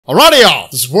Alrighty y'all,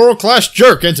 this is World Class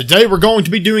Jerk, and today we're going to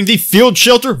be doing the field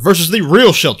shelter versus the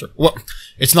real shelter. Well,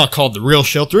 it's not called the real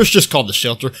shelter, it's just called the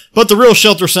shelter, but the real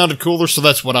shelter sounded cooler, so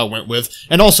that's what I went with.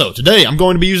 And also, today I'm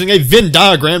going to be using a Venn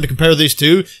diagram to compare these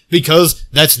two, because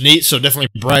that's neat, so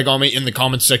definitely brag on me in the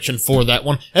comments section for that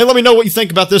one, and let me know what you think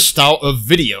about this style of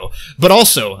video. But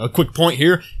also, a quick point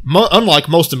here, unlike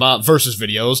most of my versus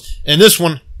videos, in this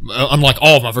one, unlike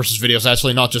all of my versus videos,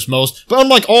 actually, not just most, but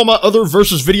unlike all my other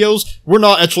versus videos, we're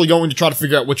not actually going to try to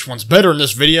figure out which one's better in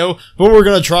this video, but we're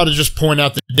going to try to just point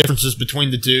out the differences between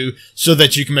the two so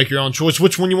that you can make your own choice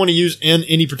which one you want to use in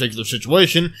any particular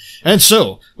situation. And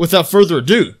so, without further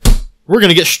ado, we're going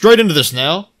to get straight into this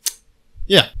now.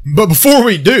 Yeah, but before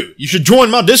we do, you should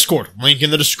join my Discord, link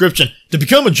in the description. To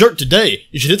become a jerk today,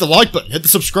 you should hit the like button, hit the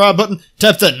subscribe button,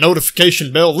 tap that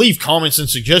notification bell, leave comments and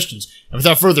suggestions. And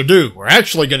without further ado, we're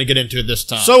actually going to get into it this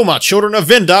time. So, my children, a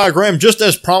Venn diagram, just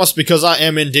as promised, because I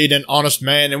am indeed an honest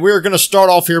man, and we're going to start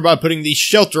off here by putting the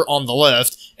shelter on the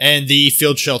left and the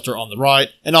field shelter on the right,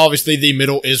 and obviously the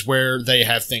middle is where they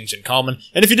have things in common.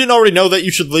 And if you didn't already know that,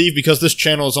 you should leave, because this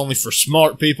channel is only for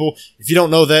smart people. If you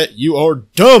don't know that, you are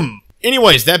dumb.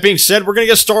 Anyways, that being said, we're going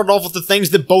to get started off with the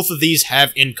things that both of these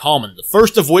have in common. The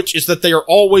first of which is that they are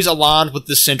always aligned with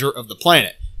the center of the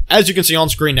planet. As you can see on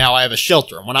screen now, I have a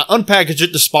shelter, and when I unpackage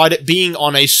it, despite it being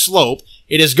on a slope,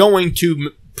 it is going to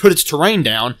put its terrain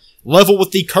down level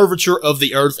with the curvature of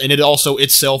the Earth, and it also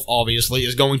itself, obviously,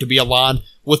 is going to be aligned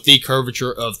with the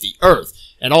curvature of the Earth.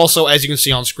 And also, as you can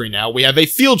see on screen now, we have a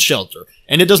field shelter,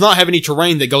 and it does not have any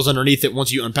terrain that goes underneath it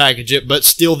once you unpackage it, but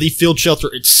still the field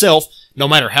shelter itself, no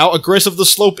matter how aggressive the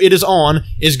slope it is on,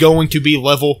 is going to be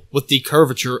level with the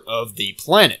curvature of the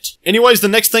planet. Anyways, the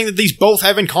next thing that these both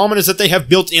have in common is that they have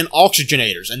built-in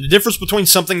oxygenators, and the difference between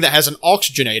something that has an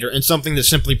oxygenator and something that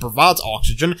simply provides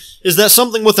oxygen is that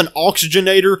something with an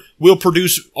oxygenator will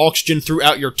produce oxygen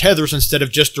throughout your tethers instead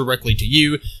of just directly to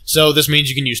you. So this means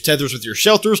you can use tethers with your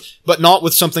shelters, but not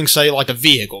with something, say, like a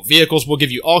vehicle. Vehicles will give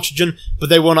you oxygen, but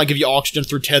they will not give you oxygen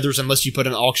through tethers unless you put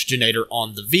an oxygenator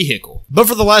on the vehicle. But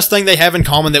for the last thing they have in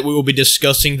common that we will be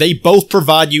discussing, they both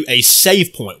provide you a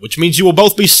save point, which means you will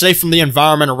both be safe from the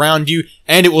environment around you,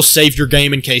 and it will save your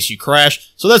game in case you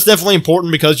crash. So that's definitely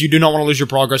important because you do not want to lose your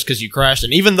progress because you crashed,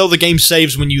 and even though the game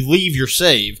saves when you leave your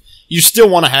save, you still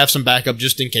want to have some backup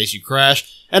just in case you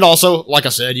crash. And also, like I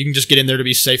said, you can just get in there to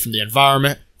be safe from the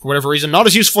environment for whatever reason. Not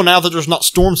as useful now that there's not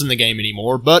storms in the game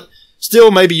anymore, but still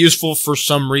may be useful for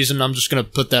some reason. I'm just going to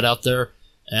put that out there,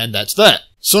 and that's that.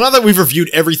 So now that we've reviewed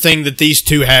everything that these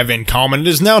two have in common, it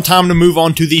is now time to move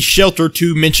on to the shelter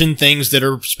to mention things that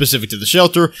are specific to the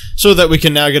shelter so that we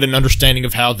can now get an understanding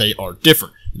of how they are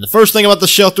different. And the first thing about the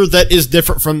shelter that is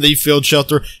different from the field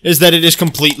shelter is that it is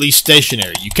completely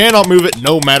stationary. You cannot move it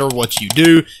no matter what you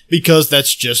do because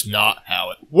that's just not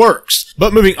how it works.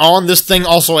 But moving on, this thing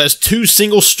also has 2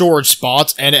 single storage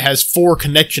spots and it has 4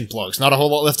 connection plugs. Not a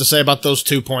whole lot left to say about those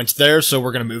 2 points there, so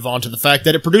we're going to move on to the fact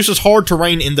that it produces hard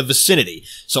terrain in the vicinity.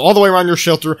 So all the way around your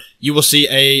shelter, you will see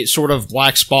a sort of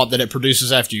black spot that it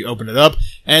produces after you open it up,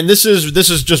 and this is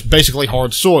just basically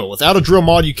hard soil. Without a drill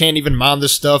mod, you can't even mine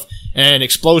this stuff, and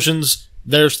explosions,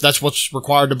 that's what's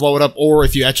required to blow it up, or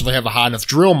if you actually have a high enough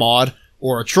drill mod,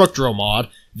 or a truck drill mod,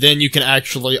 then you can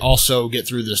actually also get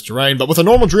through this terrain. But with a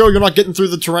normal drill, you're not getting through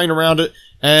the terrain around it,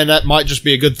 and that might just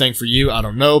be a good thing for you, I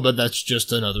don't know, but that's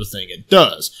just another thing it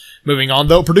does. Moving on,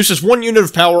 though, it produces 1 unit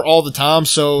of power all the time,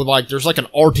 so, like, there's like an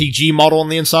RTG model on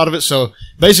the inside of it, so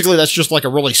basically that's just like a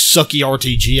really sucky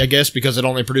RTG, I guess, because it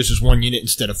only produces 1 unit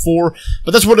instead of 4,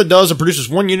 but that's what it does. It produces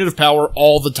 1 unit of power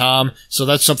all the time, so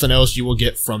that's something else you will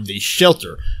get from the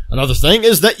shelter. Another thing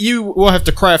is that you will have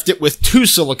to craft it with 2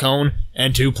 silicone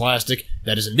and 2 plastic.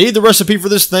 That is indeed the recipe for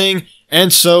this thing,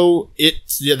 and so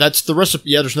that's the recipe.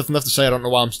 Yeah, there's nothing left to say. I don't know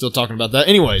why I'm still talking about that.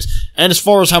 Anyways, and as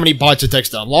far as how many bytes it takes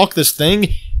to unlock this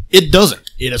thing, it doesn't.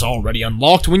 It is already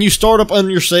unlocked. When you start up on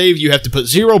your save, you have to put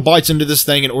 0 bytes into this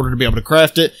thing in order to be able to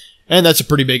craft it, and that's a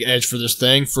pretty big edge for this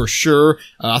thing, for sure.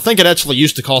 I think it actually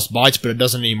used to cost bytes, but it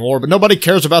doesn't anymore, but nobody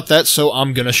cares about that, so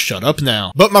I'm gonna shut up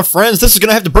now. But my friends, this is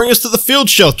gonna have to bring us to the field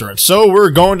shelter, and so we're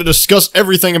going to discuss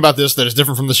everything about this that is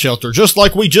different from the shelter, just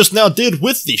like we just now did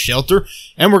with the shelter,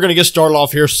 and we're gonna get started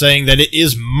off here saying that it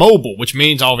is mobile, which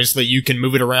means obviously you can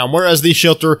move it around, whereas the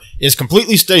shelter is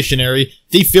completely stationary.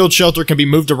 The field shelter can be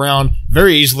moved around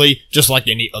very easily, just like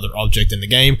any other object in the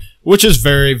game, which is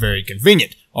very, very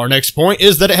convenient. Our next point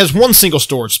is that it has 1 single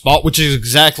storage spot, which is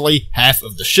exactly half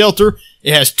of the shelter.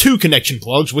 It has 2 connection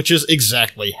plugs, which is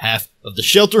exactly half of the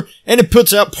shelter, and it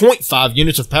puts out 0.5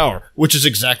 units of power, which is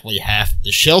exactly half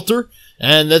the shelter.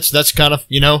 And that's kind of,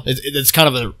 it's kind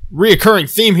of a reoccurring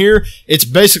theme here. It's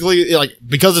basically, like,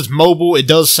 because it's mobile, it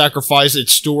does sacrifice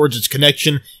its storage, its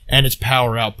connection, and its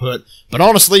power output. But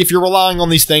honestly, if you're relying on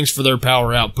these things for their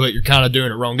power output, you're kind of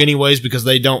doing it wrong anyways, because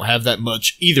they don't have that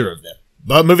much, either of them.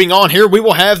 But moving on here, we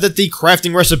will have that the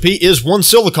crafting recipe is 1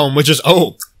 silicone, which is,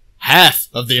 half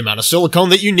of the amount of silicone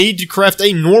that you need to craft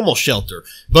a normal shelter.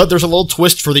 But there's a little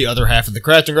twist for the other half of the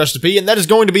crafting recipe, and that is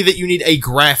going to be that you need a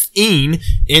graphene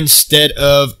instead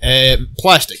of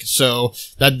plastic. So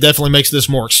that definitely makes this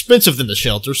more expensive than the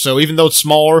shelter. So even though it's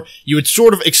smaller, you would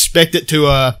sort of expect it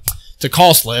to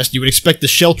cost less. You would expect the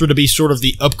shelter to be sort of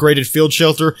the upgraded field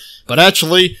shelter, but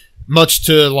actually, much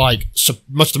to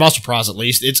my surprise at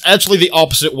least, it's actually the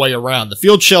opposite way around. The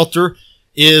field shelter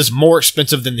is more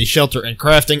expensive than the shelter and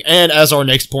crafting, and as our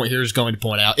next point here is going to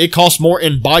point out, it costs more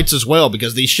in bytes as well,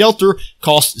 because the shelter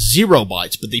costs 0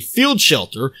 bytes, but the field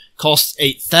shelter costs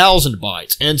 8,000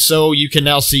 bytes, and so you can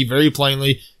now see very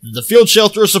plainly that the field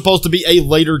shelter is supposed to be a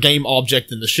later game object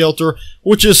than the shelter,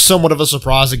 which is somewhat of a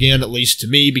surprise again, at least to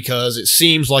me, because it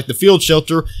seems like the field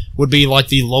shelter would be like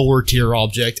the lower tier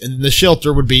object, and the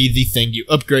shelter would be the thing you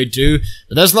upgrade to,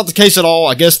 but that's not the case at all.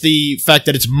 I guess the fact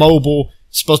that it's mobile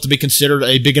supposed to be considered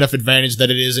a big enough advantage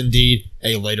that it is indeed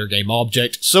a later game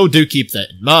object, so do keep that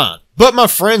in mind. But my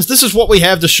friends, this is what we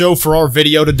have to show for our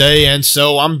video today, and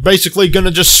so I'm basically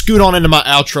gonna just scoot on into my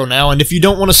outro now, and if you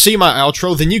don't want to see my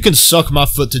outro, then you can suck my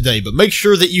foot today, but make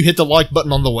sure that you hit the like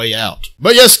button on the way out.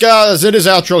 But yes guys, it is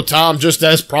outro time, just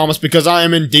as promised, because I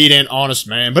am indeed an honest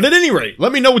man. But at any rate,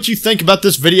 let me know what you think about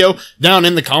this video down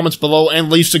in the comments below, and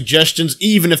leave suggestions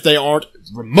even if they aren't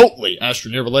remotely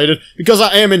Astroneer related, because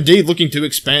I am indeed looking to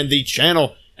expand the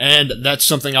channel, and that's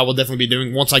something I will definitely be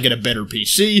doing once I get a better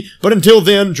PC. But until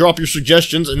then, drop your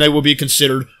suggestions, and they will be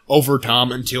considered over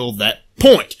time until that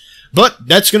point. But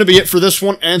that's going to be it for this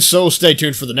one, and so stay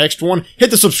tuned for the next one. Hit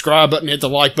the subscribe button, hit the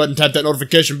like button, tap that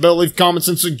notification bell, leave comments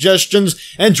and suggestions,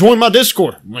 and join my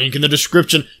Discord. Link in the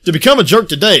description to become a jerk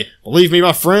today. Believe me,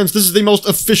 my friends, this is the most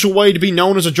official way to be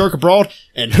known as a jerk abroad,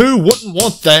 and who wouldn't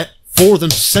want that for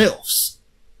themselves?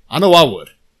 I know I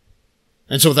would.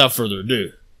 And so without further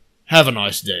ado, have a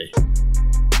nice day.